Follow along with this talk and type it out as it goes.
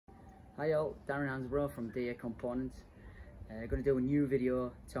Hi all, Darren Hansborough from DA Components. I'm going to do a new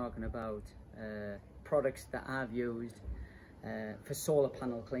video talking about products that I've used for solar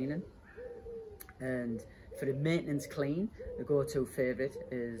panel cleaning. And for the maintenance clean, the go-to favourite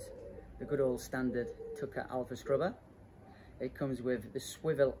is the good old standard Tucker Alpha Scrubber. It comes with the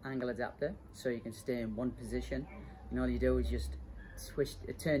swivel angle adapter, so you can stay in one position, and all you do is just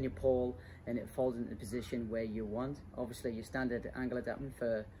turn your pole and it falls into the position where you want. Obviously your standard angle adapter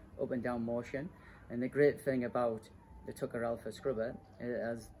for up and down motion, and the great thing about the Tucker Alpha Scrubber, it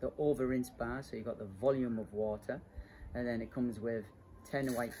has the over rinse bar, so you've got the volume of water, and then it comes with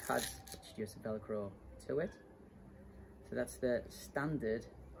 10 white pads which just velcro to it. So that's the standard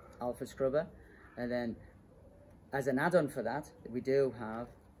Alpha Scrubber. And then as an add-on for that, we do have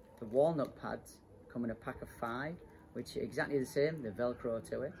the walnut pads come in a pack of 5, which are exactly the same, the velcro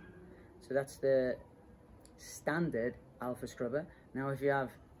to it. So that's the standard Alpha Scrubber. Now if you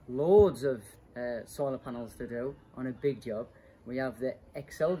have loads of solar panels to do on a big job, we have the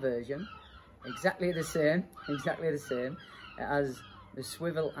XL version, exactly the same. It has the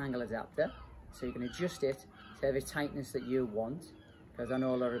swivel angle adapter, so you can adjust it to every tightness that you want, because I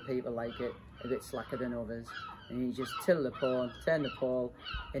know a lot of people like it a bit slacker than others, and you just tilt the pole, turn the pole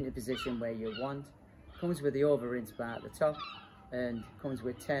into position where you want. Comes with the over rinse bar at the top, and comes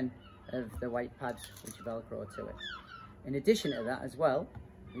with 10 of the white pads which velcro to it. In addition to that as well,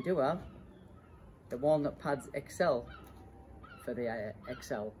 we do have the Walnut Pads XL for the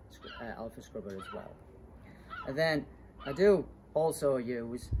XL Alpha Scrubber as well. And then I do also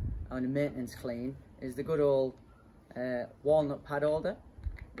use on a maintenance clean is the good old Walnut Pad Holder,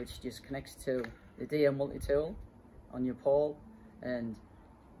 which just connects to the DA multi-tool on your pole, and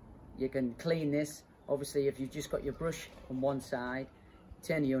you can clean this. Obviously if you've just got your brush on one side,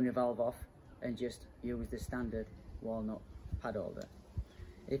 turn the univalve off and just use the standard Walnut Pad Holder.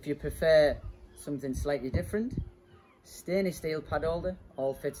 If you prefer something slightly different, stainless steel pad holder,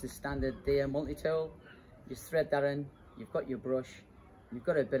 all fits the standard DA multi-tool. Just thread that in, you've got your brush, you've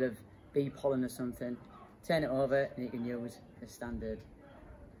got a bit of bee pollen or something, turn it over and you can use a standard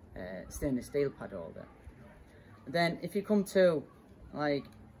stainless steel pad holder. And then if you come to like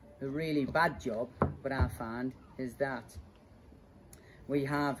a really bad job, what I find is that we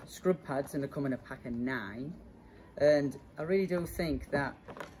have scrub pads and they come in a pack of 9, and I really do think that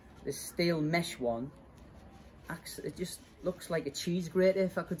the steel mesh one, it just looks like a cheese grater,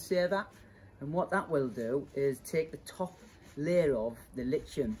 if I could say that. And what that will do is take the top layer of the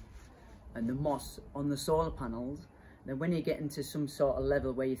lithium and the moss on the solar panels. Then when you get into some sort of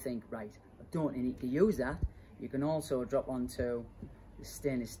level where you think, right, I don't need to use that, you can also drop onto the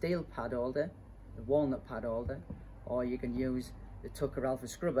stainless steel pad holder, the walnut pad holder, or you can use the Tucker Alpha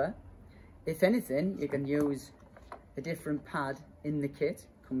Scrubber. If anything, you can use a different pad in the kit.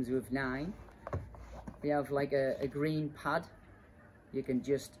 Comes with 9. We have like a green pad. You can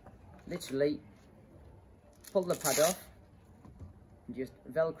just literally pull the pad off and just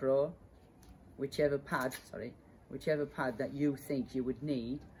velcro whichever pad that you think you would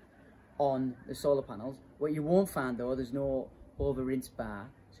need on the solar panels. What you won't find though, there's no over rinse bar,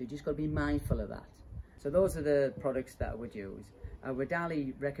 so you just got to be mindful of that. So those are the products that I would use. I would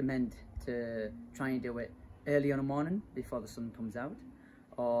highly recommend to try and do it early on the morning before the sun comes out,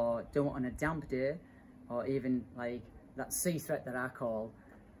 or do it on a damp day, or even like that sea threat that I call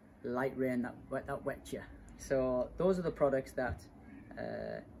light rain that wets you. So those are the products that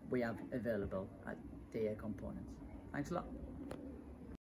we have available at DA Components. Thanks a lot.